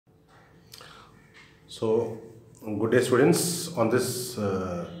So, good day students. On this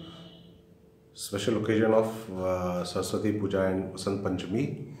special occasion of Saraswati Puja and Vasant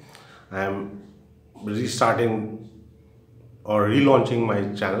Panchami, I am restarting or relaunching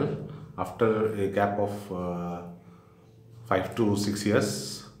my channel after a gap of 5 to 6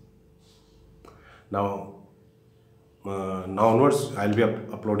 years. Now onwards, I'll be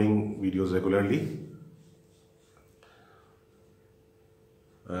uploading videos regularly.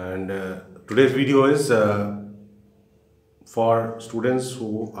 And today's video is for students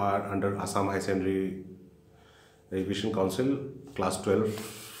who are under Assam High Secondary Education Council Class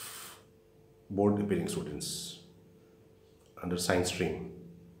 12 Board appearing students under Science stream.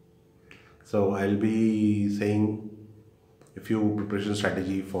 So I'll be saying a few preparation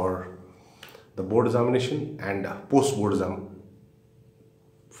strategy for the board examination and post-board exam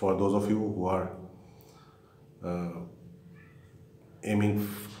for those of you who are aiming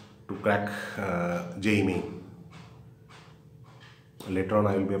to crack JEE Main. Later on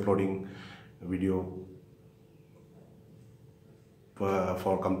I will be uploading a video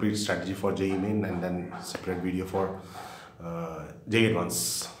for complete strategy for JEE Main and then separate video for JEE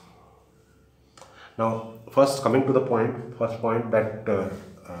Advance. Now first coming to the first point that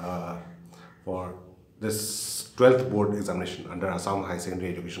for this 12th board examination under Assam High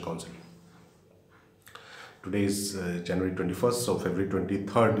Secondary Education Council. Today is January 21st, so February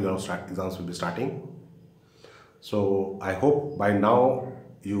 23rd your exams will be starting. So I hope by now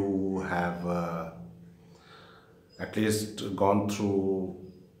you have at least gone through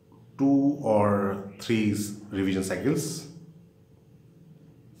 2 or 3 revision cycles.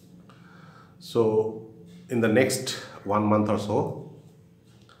 So in the next 1 month or so,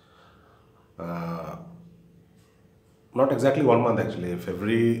 not exactly 1 month actually,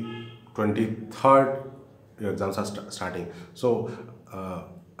 February 23rd your exams are starting. So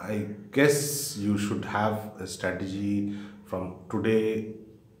I guess you should have a strategy from today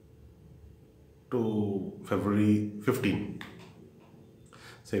to February 15.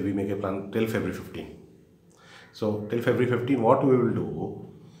 Say we make a plan till February 15. So till February 15 what we will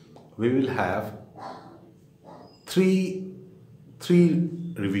do, we will have three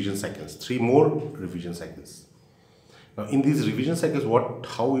revision cycles, 3 more revision cycles. Now in these revision cycles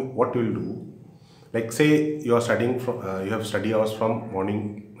what we will do, like say you are studying from you have study hours from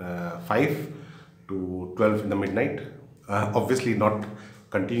morning 5 to 12 in the midnight, obviously not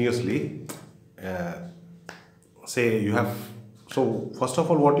continuously. Say you have, so first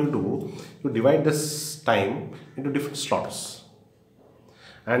of all what you do, you divide this time into different slots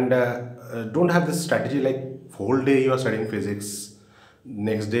and don't have this strategy like whole day you are studying physics,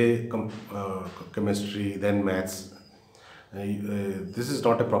 next day chemistry, then maths. This is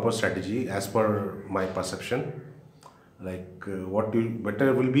not a proper strategy as per my perception. Like what you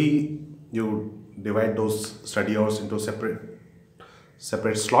better will be, you divide those study hours into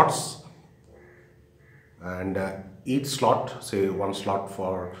separate slots, and each slot, say one slot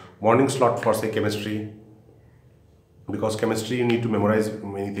for morning slot for say chemistry, because chemistry you need to memorize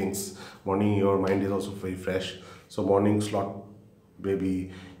many things. Morning your mind is also very fresh, so morning slot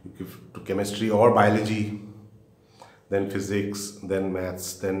maybe you give to chemistry or biology, then physics, then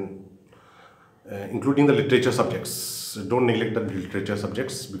maths, then including the literature subjects. Don't neglect the literature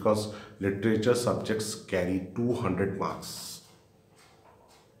subjects because literature subjects carry 200 marks.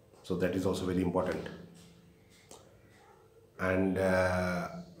 So that is also very important. And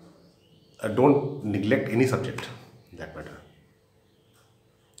don't neglect any subject in that matter.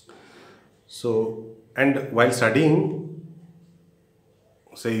 So, and while studying,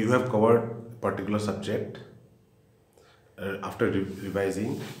 say you have covered a particular subject, after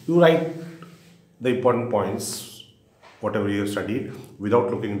revising, you write the important points, whatever you have studied,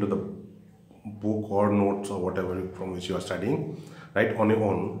 without looking into the book or notes or whatever from which you are studying. Write on your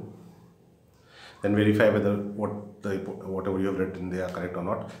own. Then verify whether whatever you have written they are correct or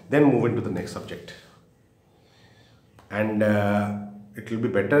not. Then move into the next subject. And it will be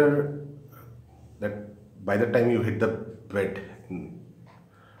better that by the time you hit the bed,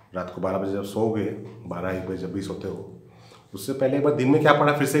 रात को 12 बजे जब सोओगे, 12-1 बजे जब भी सोते हो, उससे पहले एक बार दिन में क्या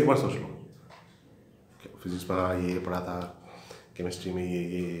पढ़ा फिर से एक बार सोच लो. फिजिक्स में हाँ ये पढ़ा था, केमिस्ट्री में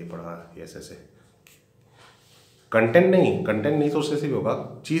ये पढ़ा, ये ऐसे. कंटेंट नहीं सोचने से भी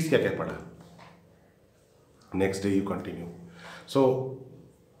होगा, चीज़ क्या क्या पढ़ा. Next day you continue. So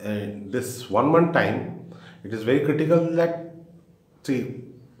this 1 month time, it is very critical that, see,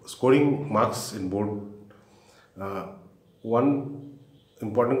 scoring marks in board, one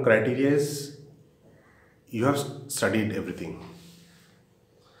important criteria is you have studied everything,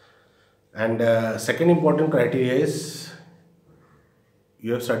 and second important criteria is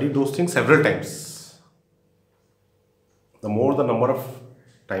you have studied those things several times. The more the number of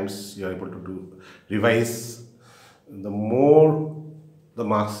times you are able to revise, the more the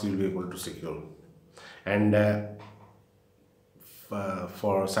marks you will be able to secure. And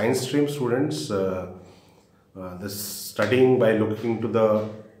for science stream students, this studying by looking to the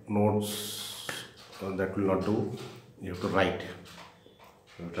notes, that will not do. You have to write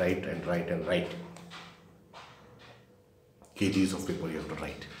and write. Kgs of paper you have to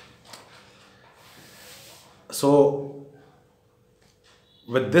write. So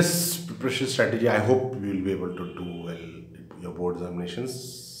with this preparation strategy, I hope you will be able to do well in your board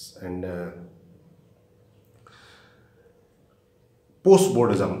examinations. And post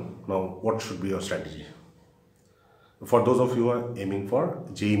board exam, now what should be your strategy? For those of you who are aiming for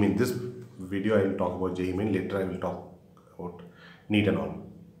JEE Main, this video I will talk about JEE Main, later I will talk about NEET and all.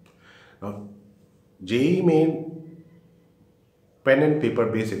 Now JEE Main pen and paper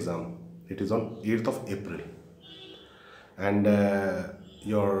based exam, it is on 8th of April, and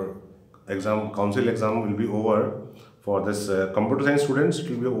your exam, council exam will be over for this computer science students. It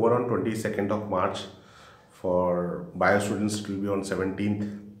will be over on 22nd of March. For bio students it will be on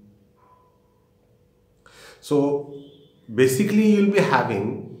 17th. So basically you will be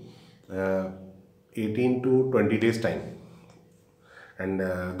having 18 to 20 days time, and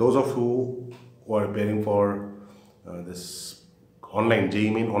those of you who are preparing for this online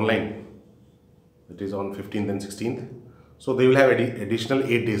JEE Main online, it is on 15th and 16th, so they will have additional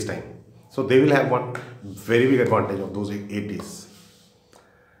 8 days time. So they will have one very big advantage of those 8 days.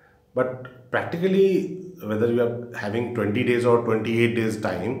 But practically, whether you are having 20 days or 28 days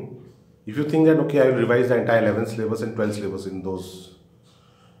time, if you think that okay, I will revise the entire 11th syllabus and 12th syllabus in those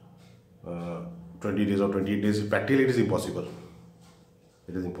 20 days or 28 days, practically it is impossible.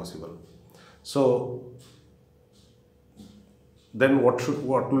 It is impossible. So then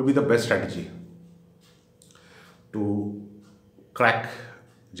what will be the best strategy to crack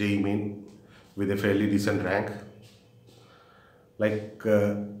JEE Main with a fairly decent rank? Like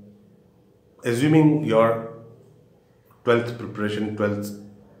assuming your 12th preparation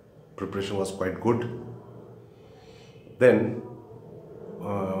was quite good, then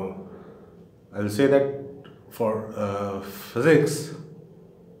I will say that for physics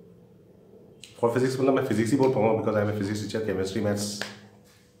मतलब मैं physics ही बोल पाऊँगा, because I M A physics teacher. Chemistry maths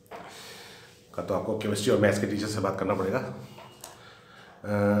का तो आपको chemistry और maths के teacher से बात करना पड़ेगा.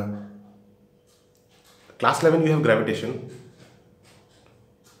 Class 11 you have gravitation,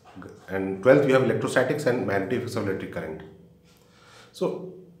 and 12th you have electrostatics and magnetic effects of electric current.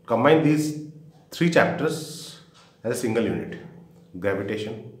 So combine these 3 chapters as a single unit: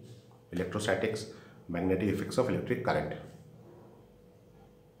 gravitation, electrostatics, magnetic effects of electric current.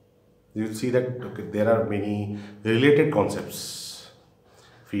 You will see that okay, there are many related concepts: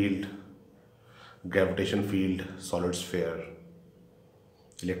 field, gravitation field, solid sphere,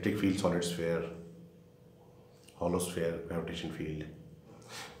 electric field, solid sphere, hollow sphere, gravitation field.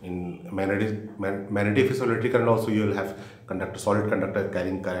 In magnetic effects of electric current also you will have conductor, solid conductor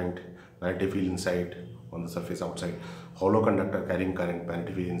carrying current, magnetic field inside, on the surface outside, hollow conductor carrying current,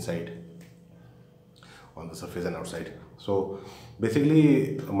 magnetic field inside, on the surface and outside. So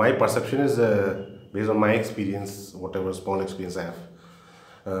basically my perception is based on my experience, whatever small experience I have,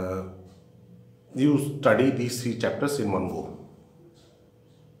 you study these 3 chapters in one go.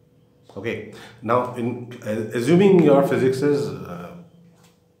 Okay, now in assuming your physics is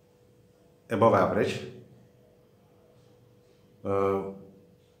above average,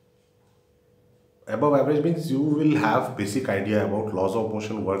 above average means you will have basic idea about laws of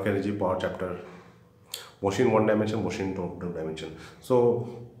motion, work, energy, power chapter, motion in 1 dimension, motion in 2 dimension. So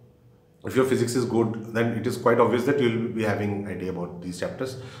if your physics is good, then it is quite obvious that you will be having idea about these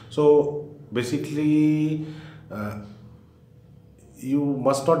chapters. So basically you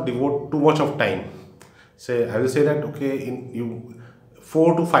must not devote too much of time. Say I will say that okay, in you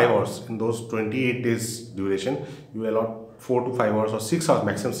 4 to 5 hours in those 28 days duration, you allot 4 to 5 hours or 6 hours,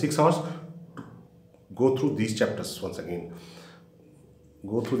 maximum 6 hours to go through these chapters once again.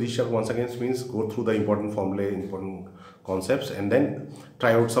 Go through these chapters once again means go through the important formulae, important concepts, and then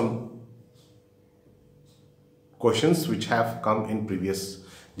try out some questions which have come in previous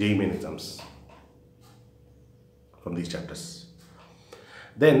JEE Main exams from these chapters.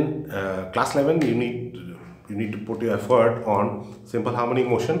 Then class 11 you need to put your effort on simple harmonic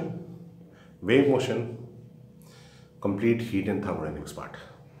motion, wave motion, complete heat and thermodynamics part.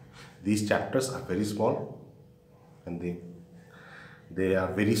 These chapters are very small and they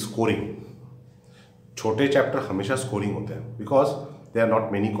are very scoring. छोटे chapter हमेशा scoring होते हैं because there are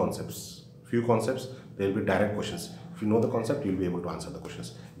not many concepts. Few concepts, there will be direct questions. If you know the concept, you will be able to answer the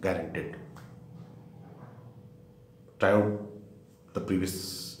questions, guaranteed. try out the previous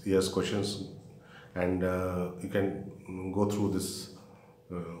year's questions, and you can go through this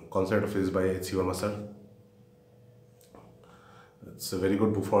concept of physics by XII Board. It's a very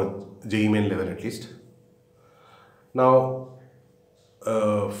good book for JEE main level at least. Now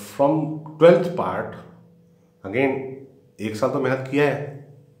from 12th part again एक साल तो मेहनत किया है.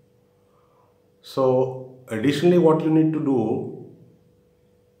 So additionally what you need to do,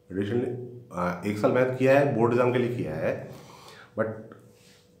 एक साल मेहनत किया है, बोर्ड एग्जाम के लिए किया है, बट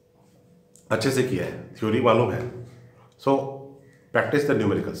अच्छे से किया है, थ्योरी मालूम है. So practice the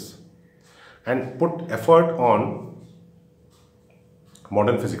numericals and put effort on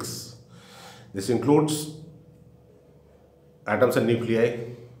modern physics. This includes atoms and nuclei,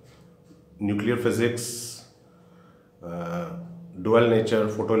 nuclear physics, dual nature,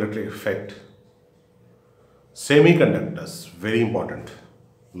 photoelectric effect, semiconductors, very important,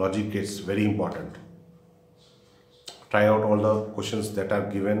 logic gates, very important. Try out all the questions that are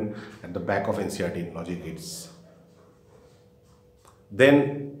given at the back of NCERT logic gates.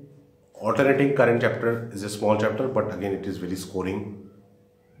 Then alternating current chapter is a small chapter, but again it is very scoring.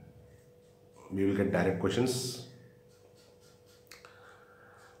 We will get direct questions.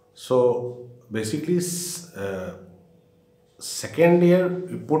 So basically second year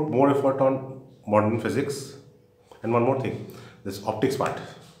you put more effort on modern physics. And one more thing, this optics part.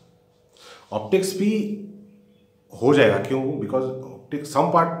 Optics भी हो जाएगा, क्यों? Because optics,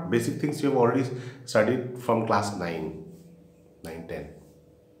 some part basic things you have already studied from class 9, 10.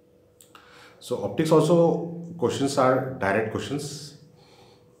 So optics also questions are direct questions.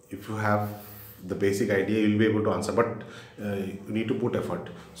 If you have the basic idea, you will be able to answer, but you need to put effort.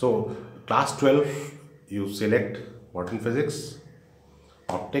 So class 12 you select modern physics,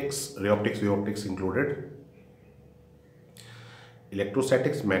 optics, ray optics, wave optics included,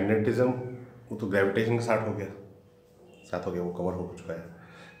 electrostatics, magnetism, वो तो gravitation के साथ हो गया, वो cover हो चुका है.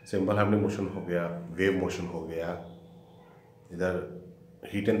 सिंपल हार्मोनिक मोशन हो गया, वेव मोशन हो गया, इधर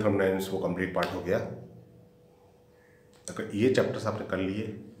हीट एंड थर्मोडायनेमिक्स वो कंप्लीट पार्ट हो गया. अगर ये चैप्टर्स आपने कर लिए,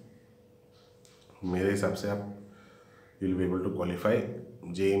 मेरे हिसाब से आप you will be able to qualify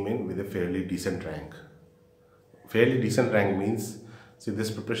JEE main with a fairly decent rank. Fairly decent rank means, see,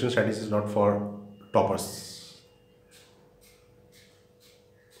 this preparation studies is not for toppers.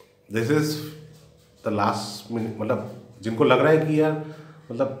 This is the last minute, मतलब जिनको लग रहा है कि यार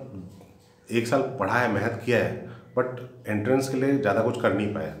मतलब एक साल पढ़ा है, मेहनत किया है, बट एंट्रेंस के लिए ज़्यादा कुछ कर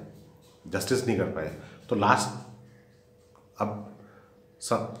नहीं पाए, जस्टिस नहीं कर पाए, तो लास्ट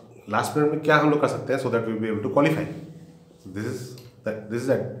मिनट में क्या हम लोग कर सकते हैं so that we will be able to qualify. This is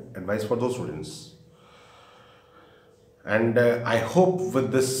advice for those students. And I hope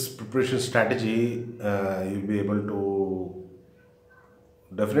with this preparation strategy you'll be able to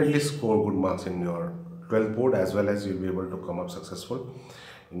definitely score good marks in your 12th board, as well as you'll be able to come up successful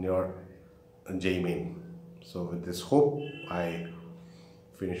in your JEE main. So with this hope, I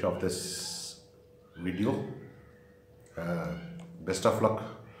finish off this video. Best of luck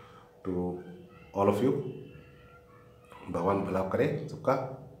to all of you. भगवान भला करे सबका,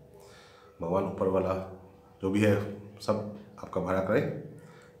 भगवान ऊपर वाला जो भी है सब आपका भला करे.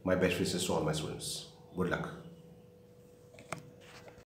 My best wishes to all my students. Good luck.